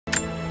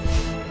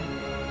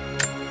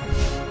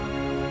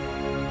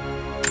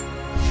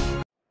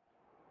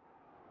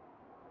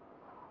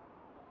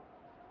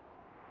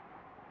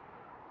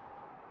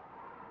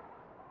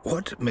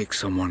What makes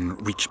someone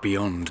reach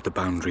beyond the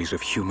boundaries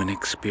of human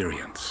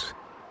experience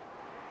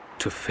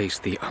to face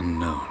the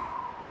unknown?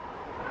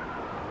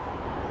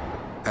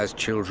 As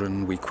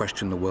children, we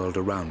question the world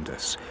around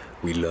us.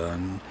 We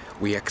learn,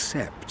 we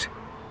accept,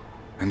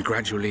 and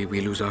gradually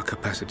we lose our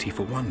capacity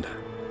for wonder.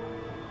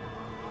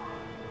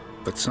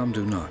 But some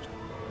do not.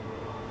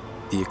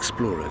 The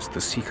explorers, the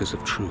seekers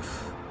of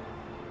truth.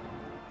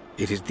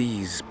 It is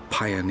these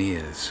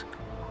pioneers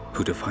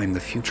who define the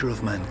future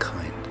of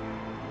mankind.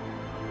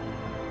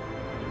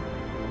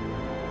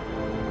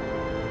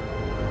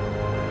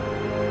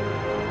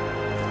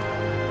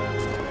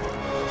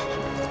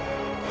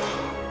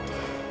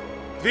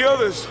 The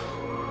others,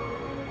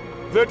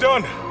 they're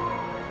done.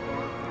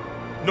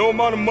 No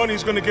amount of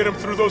money's gonna get them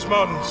through those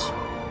mountains.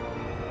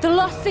 The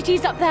lost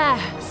city's up there,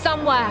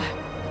 somewhere.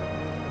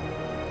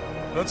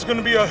 That's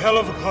gonna be a hell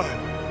of a climb.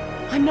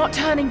 I'm not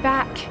turning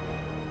back.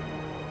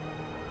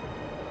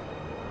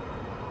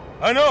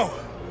 I know.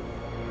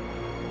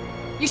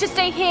 You should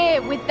stay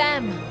here with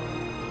them.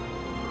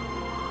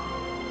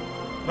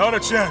 Not a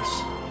chance.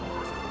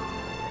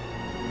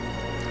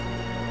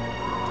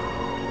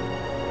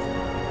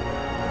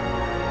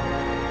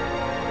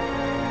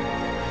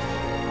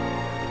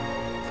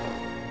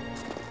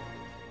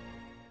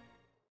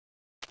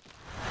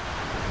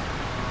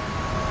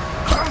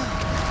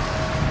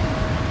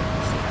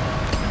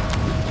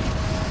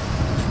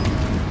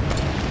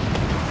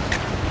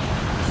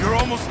 You're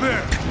almost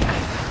there.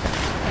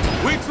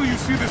 Wait till you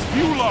see this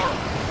view, Lara.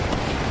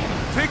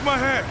 Take my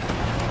hand.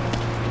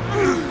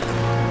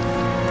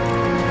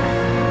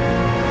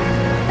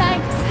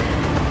 Thanks.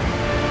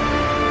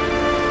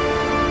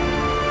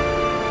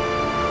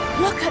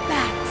 Look at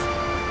that.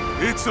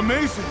 It's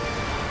amazing.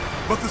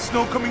 But the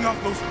snow coming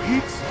off those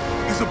peaks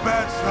is a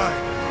bad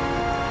sign.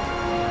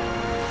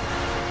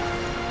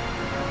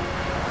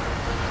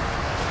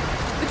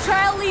 The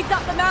trail leads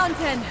up the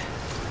mountain.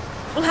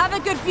 We'll have a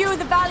good view of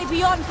the valley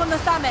beyond from the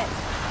summit.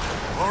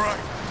 All right.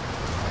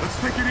 Let's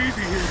take it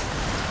easy here.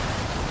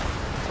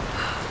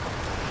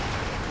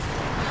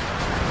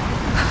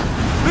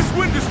 This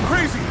wind is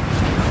crazy.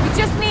 We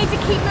just need to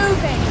keep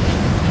moving.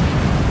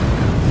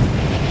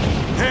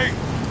 Hey,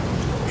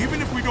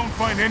 even if we don't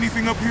find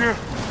anything up here,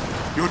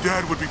 your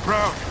dad would be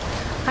proud.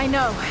 I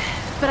know,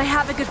 but I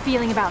have a good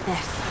feeling about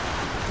this.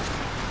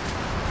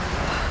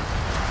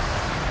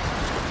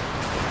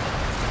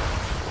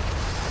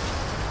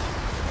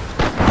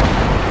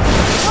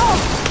 Oh,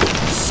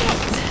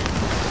 shit!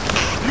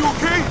 You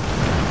okay?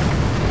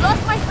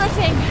 Lost my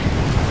footing.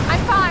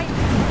 I'm fine.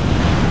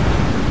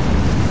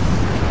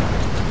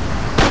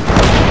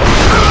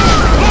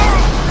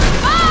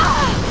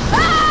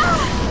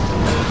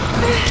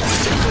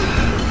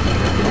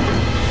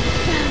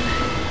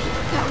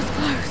 That was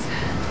close.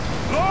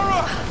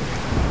 Lara!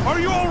 Are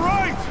you all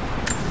right?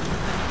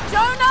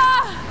 Jonah!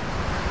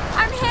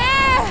 I'm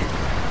here!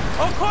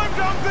 I'll climb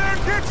down there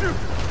and get you!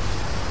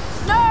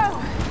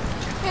 No!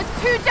 It's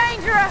too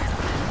dangerous!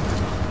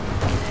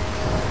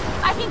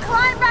 I can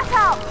climb back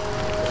up!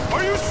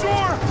 Are you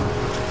sure?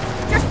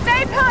 Just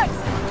stay put!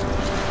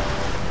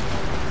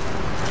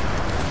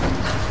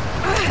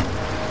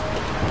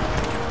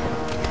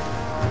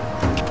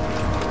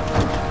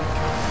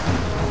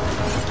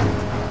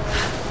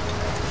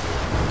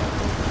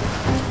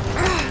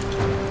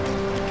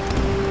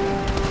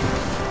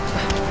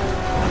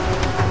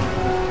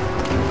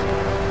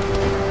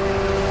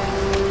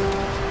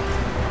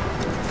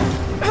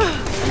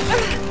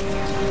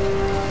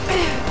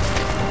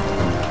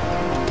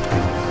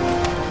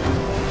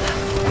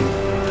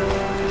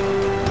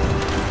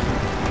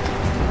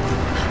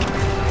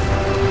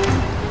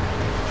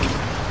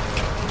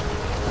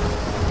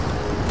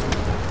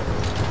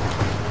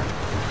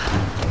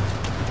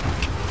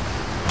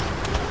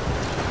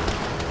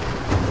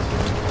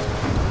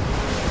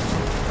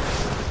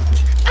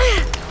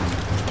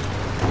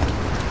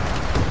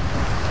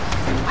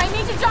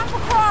 Jump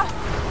across!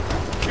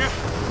 Yeah,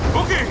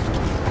 okay.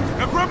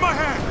 Now grab my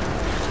hand.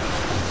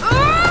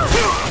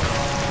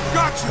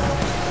 Gotcha.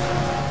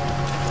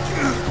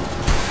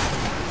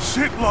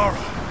 Shit, Lara.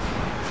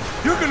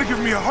 You're gonna give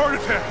me a heart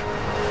attack.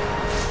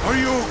 Are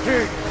you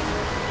okay?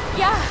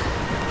 Yeah.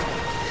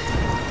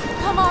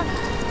 Come on.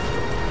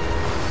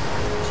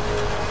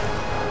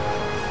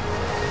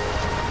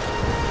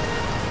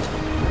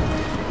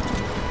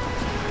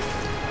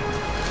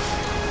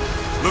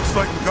 Looks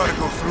like we gotta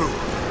go through.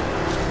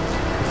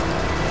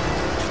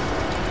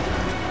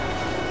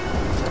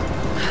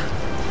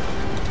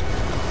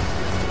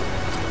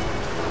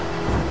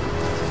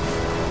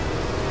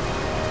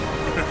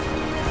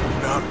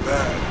 Not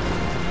bad.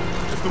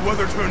 If the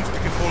weather turns, we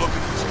can hold up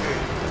in this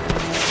cave.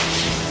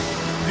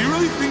 Do you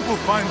really think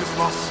we'll find this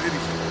lost city?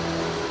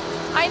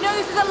 I know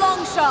this is a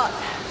long shot,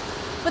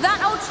 but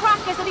that old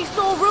tracker said he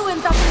saw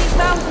ruins up in these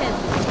mountains.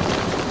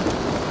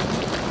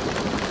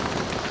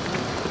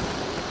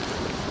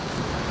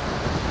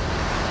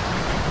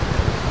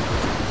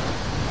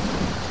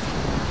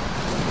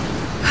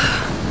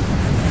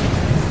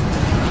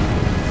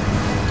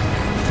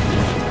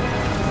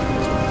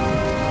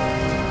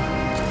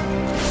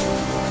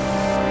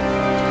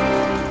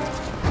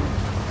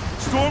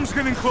 storm's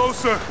getting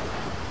closer.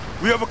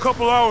 We have a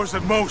couple hours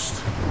at most.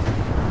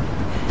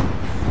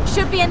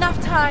 Should be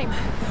enough time.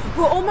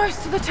 We're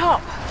almost to the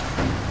top.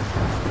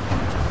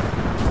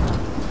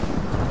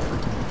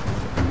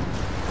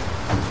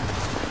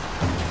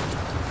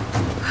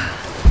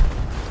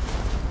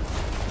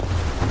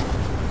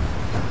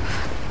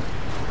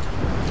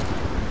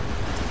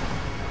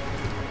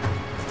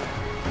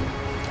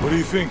 What do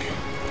you think?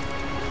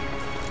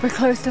 We're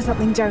close to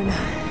something, Jonah.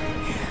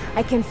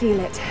 I can feel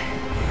it.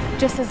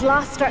 Just this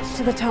last stretch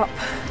to the top.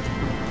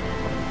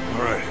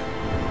 All right.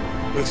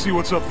 Let's see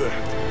what's up there.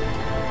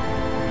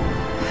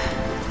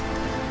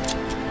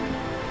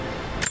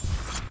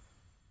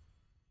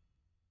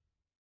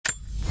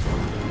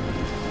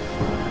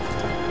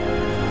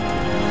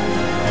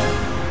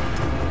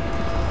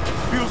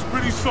 Feels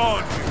pretty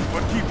solid here,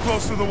 but keep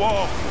close to the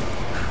wall.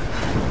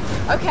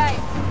 Okay.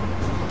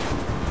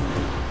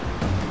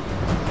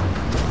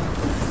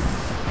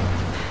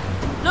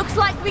 Looks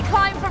like we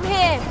climb from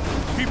here.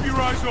 Keep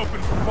your eyes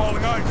open for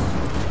falling ice.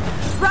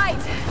 Right.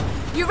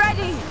 You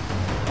ready?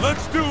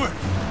 Let's do it!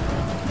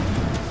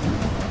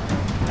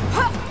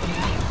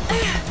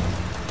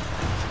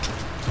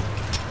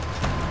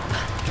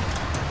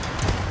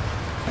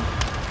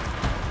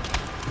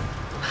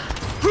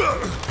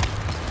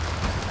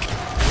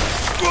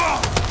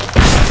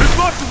 There's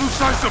lots of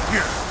loose ice up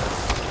here!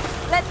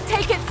 Let's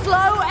take it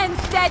slow and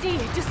steady.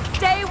 Just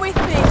stay with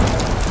me.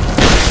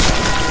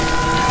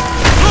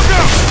 Look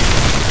out!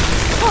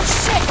 Oh,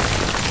 shit!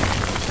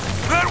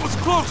 That was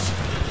close!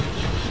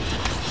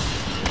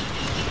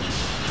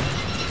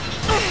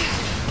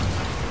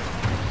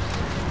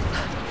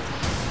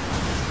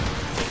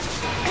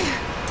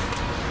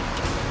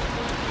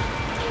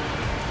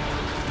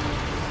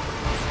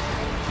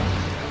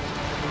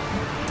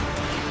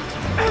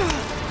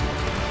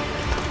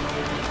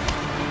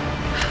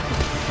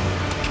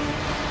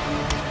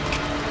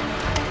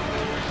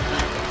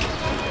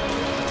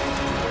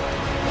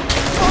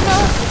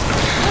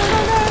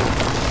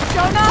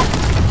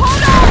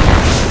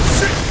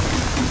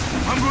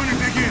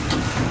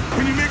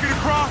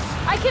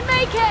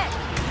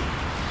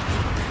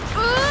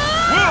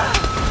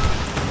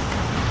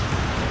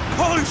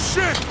 Holy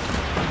shit!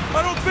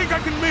 I don't think I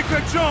can make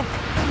that jump!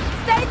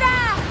 Stay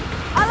there!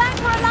 I'll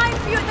anchor a line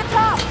for you at the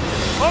top!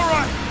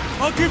 Alright,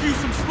 I'll give you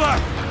some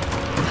slack.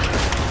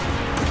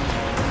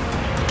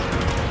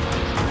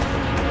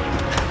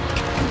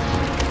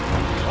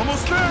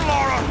 Almost there,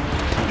 Lara!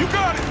 You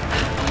got it!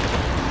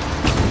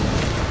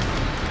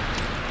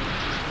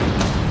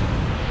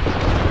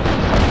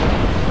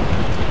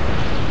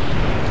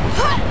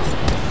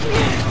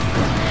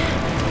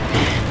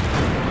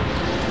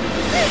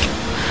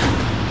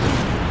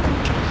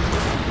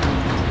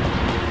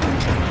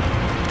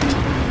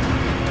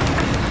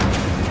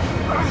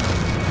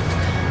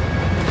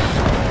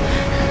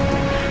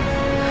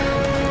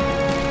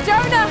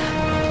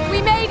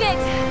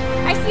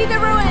 See the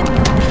ruins!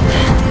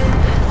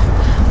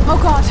 Oh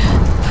God!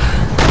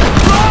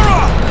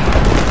 Lara!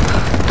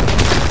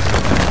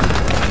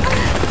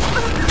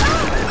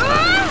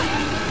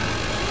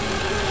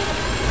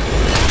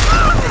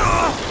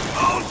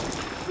 Oh,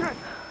 shit!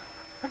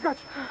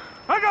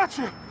 I got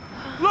you!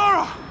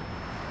 Lara!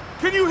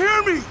 Can you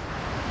hear me?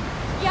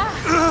 Yeah.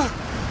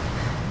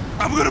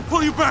 I'm gonna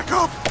pull you back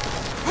up!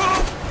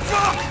 Oh,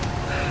 fuck!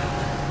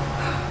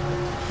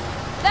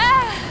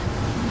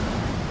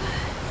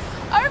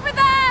 Over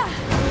there!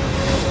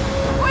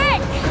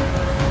 Quick!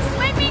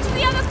 Swing me to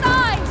the other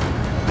side!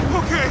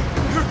 Okay,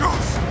 here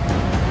goes.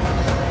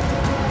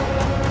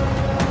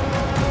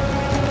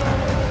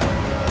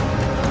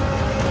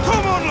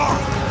 Come on, Lara!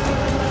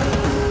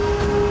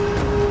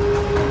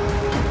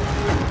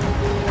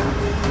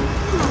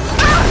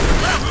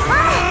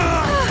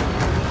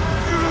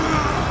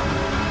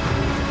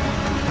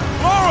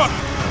 Lara!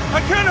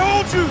 I can't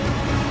hold you!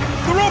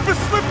 The rope is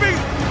slipping!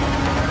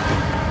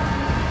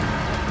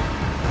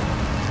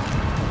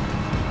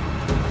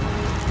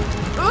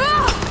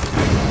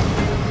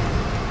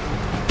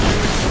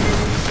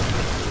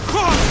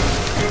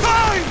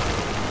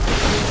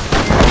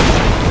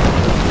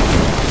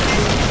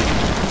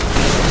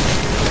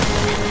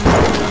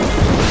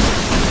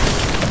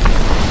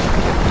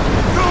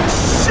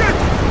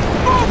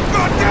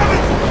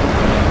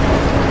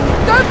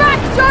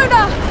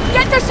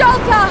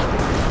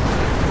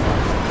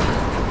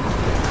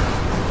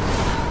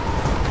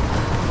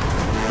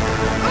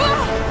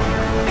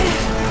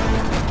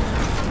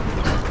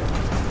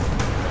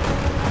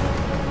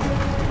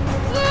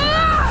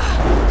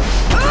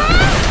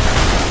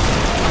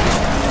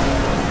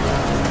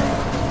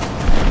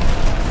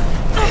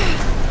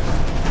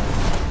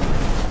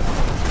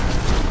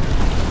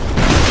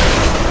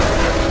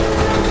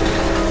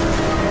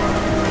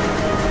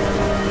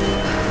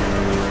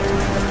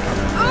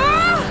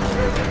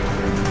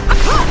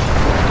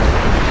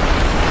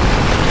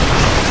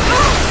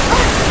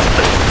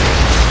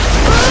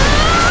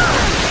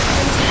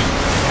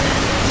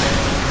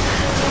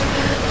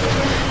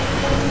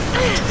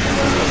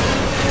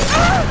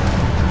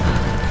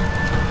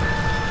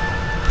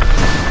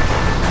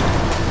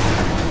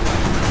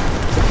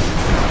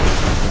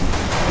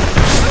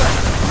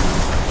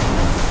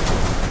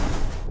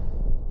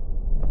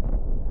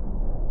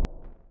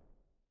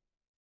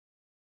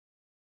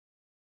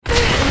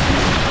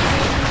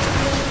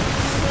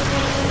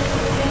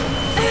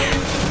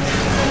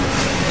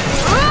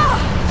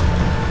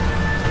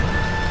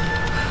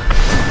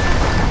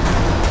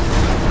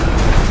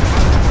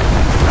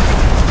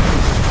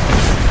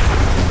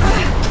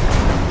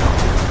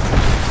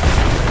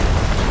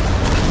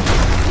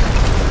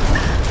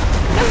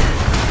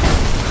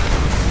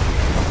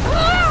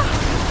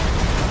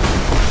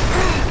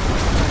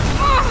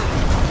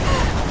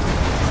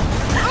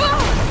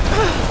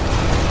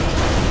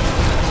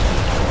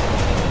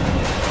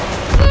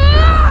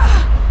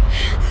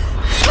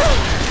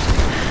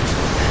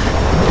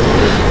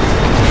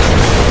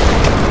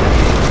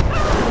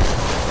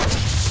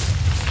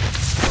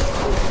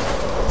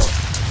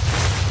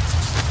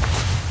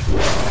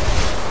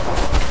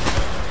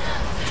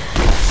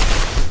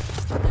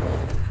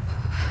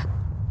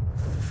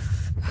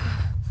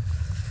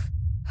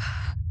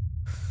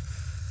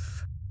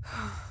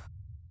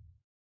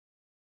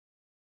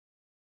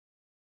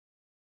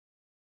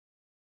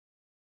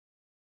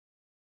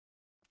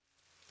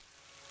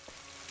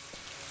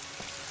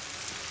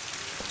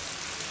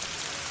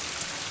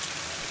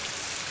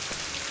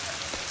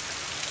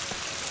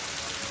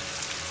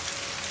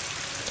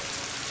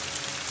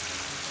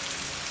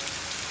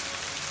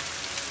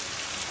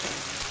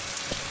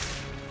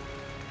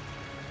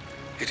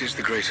 It is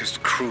the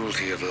greatest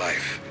cruelty of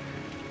life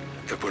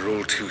that we're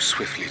all too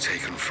swiftly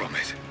taken from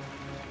it.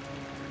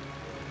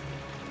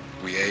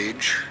 We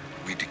age,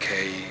 we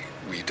decay,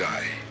 we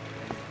die.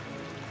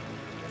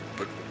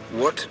 But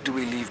what do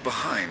we leave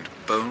behind?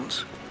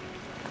 Bones?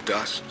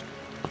 Dust?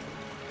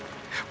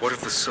 What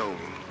of the soul?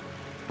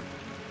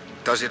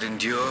 Does it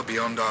endure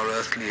beyond our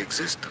earthly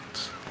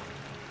existence?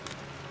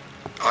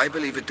 I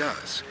believe it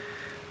does.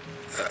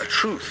 A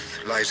truth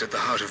lies at the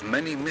heart of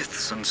many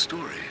myths and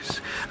stories.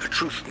 A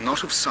truth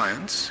not of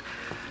science,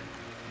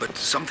 but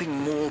something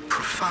more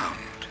profound.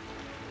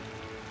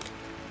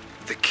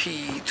 The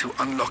key to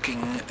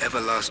unlocking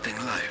everlasting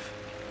life.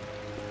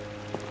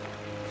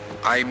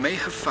 I may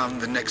have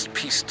found the next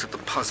piece to the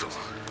puzzle,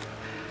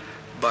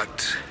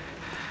 but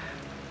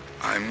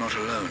I'm not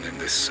alone in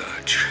this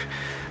search.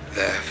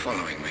 They're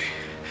following me,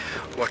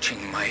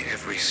 watching my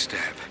every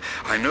step.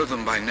 I know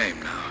them by name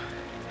now.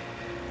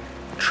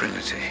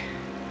 Trinity.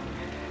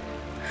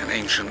 An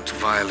ancient,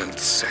 violent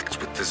sect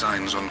with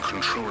designs on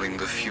controlling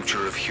the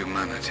future of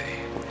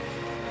humanity.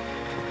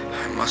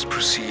 I must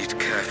proceed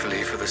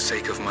carefully for the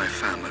sake of my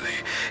family.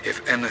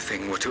 If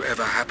anything were to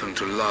ever happen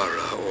to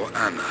Lara or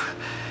Anna,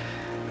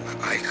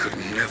 I could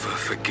never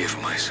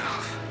forgive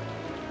myself.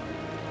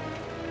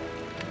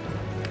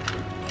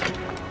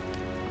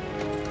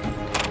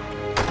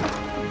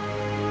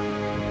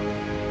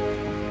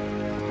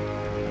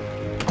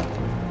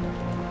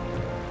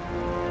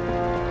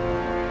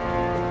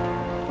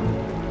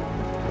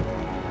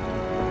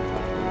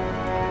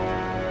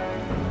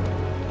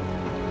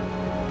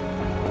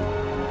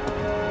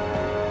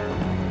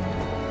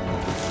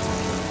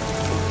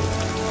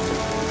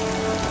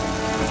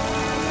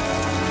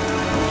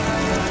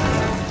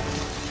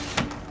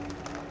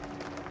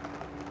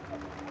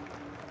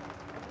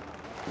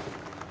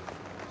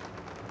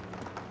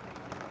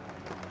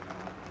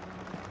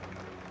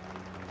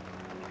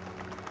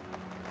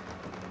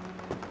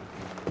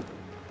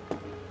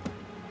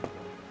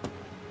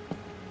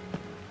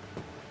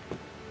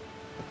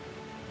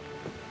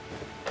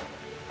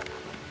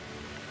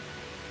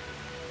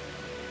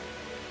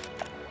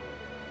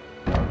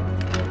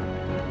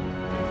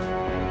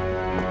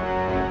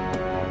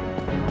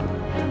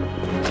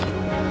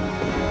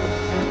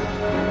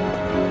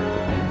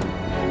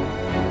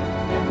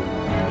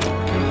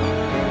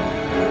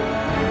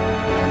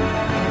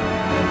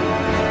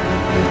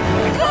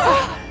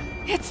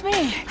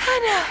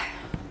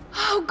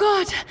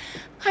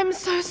 I'm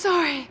so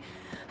sorry.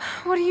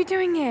 What are you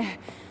doing here?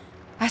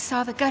 I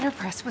saw the gutter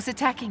press was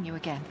attacking you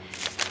again.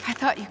 I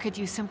thought you could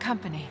use some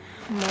company.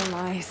 No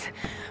lies.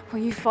 Were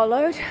you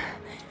followed?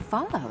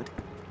 Followed?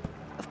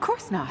 Of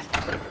course not.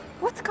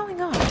 What's going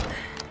on?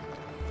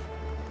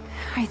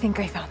 I think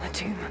I found the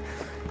tomb.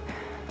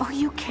 Oh,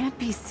 you can't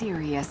be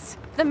serious.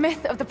 The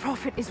myth of the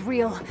Prophet is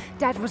real.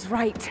 Dad was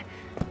right.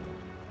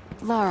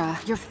 Lara,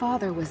 your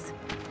father was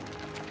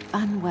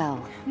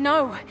unwell.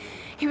 No,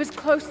 he was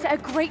close to a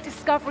great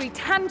discovery,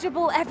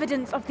 tangible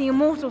evidence of the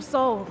immortal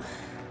soul.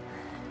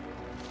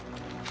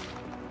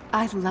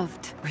 I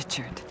loved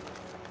Richard.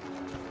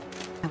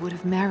 I would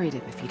have married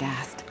him if he'd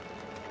asked.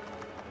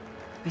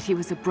 But he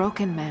was a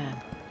broken man.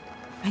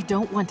 I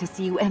don't want to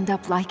see you end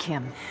up like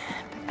him.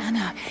 But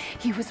Anna,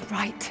 he was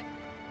right.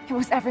 It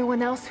was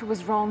everyone else who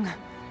was wrong.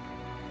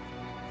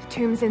 The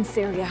tomb's in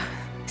Syria.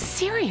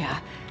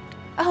 Syria?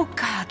 Oh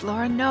God,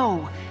 Lara,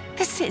 no.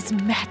 This is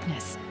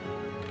madness.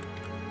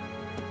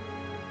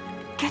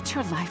 Get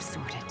your life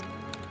sorted.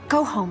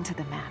 Go home to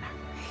the manor.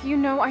 You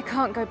know I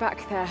can't go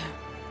back there.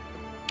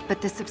 But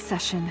this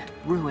obsession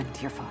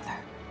ruined your father.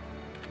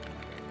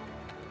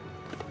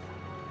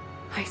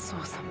 I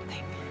saw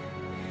something.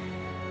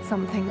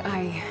 Something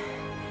I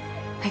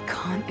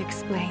can't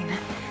explain.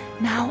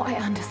 Now I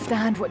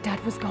understand what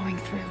Dad was going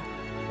through.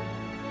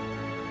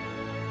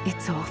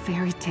 It's all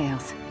fairy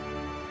tales.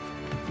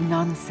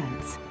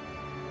 Nonsense.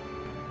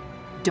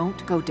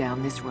 Don't go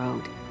down this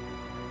road.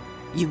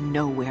 You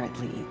know where it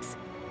leads.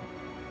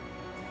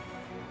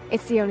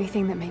 It's the only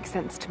thing that makes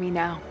sense to me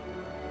now.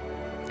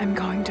 I'm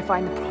going to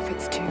find the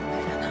Prophet's tomb,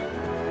 Anna.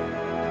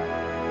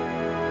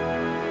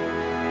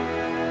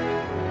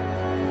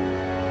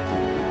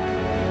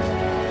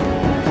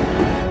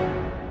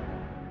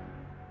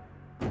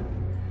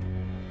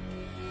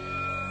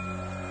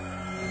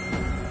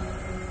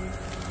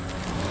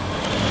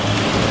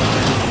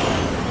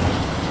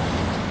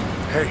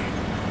 Hey,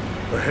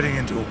 we're heading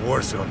into a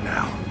war zone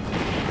now.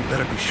 We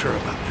better be sure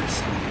about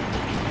this.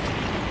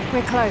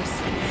 We're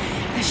close.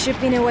 There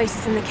should be an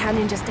oasis in the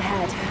canyon just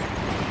ahead.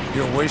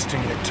 You're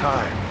wasting your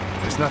time.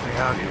 There's nothing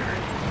out here.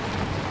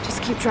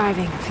 Just keep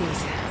driving,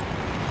 please.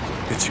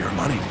 It's your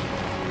money.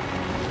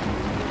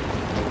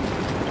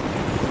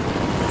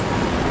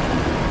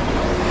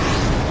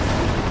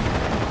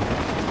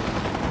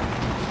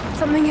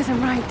 Something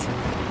isn't right.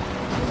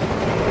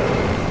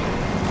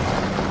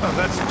 Oh,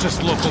 that's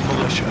just local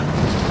militia.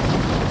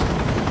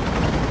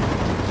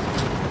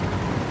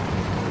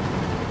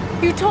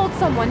 You told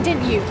someone,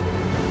 didn't you?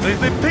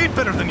 They paid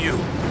better than you.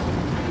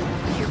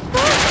 You...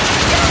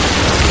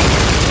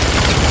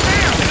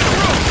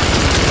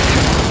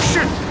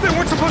 Shit!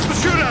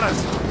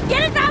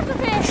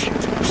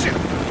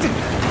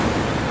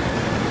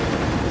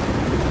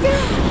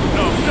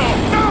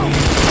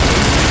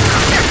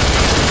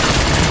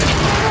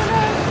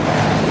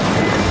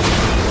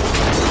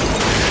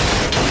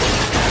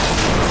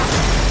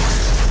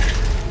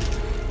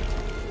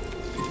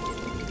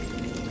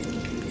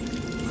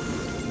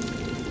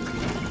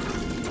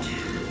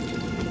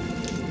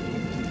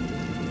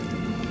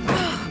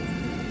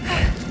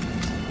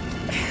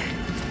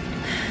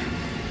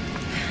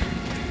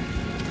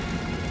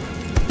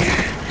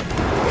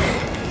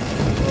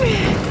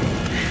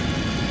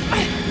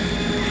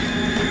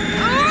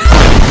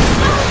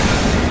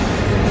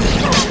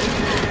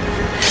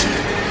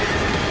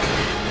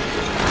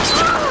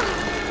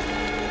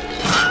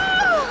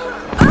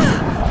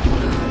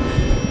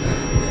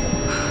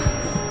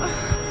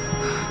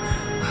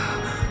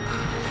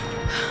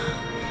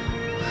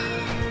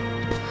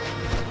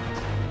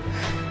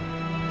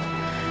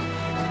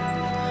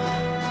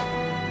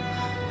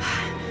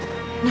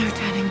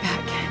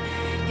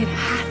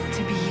 have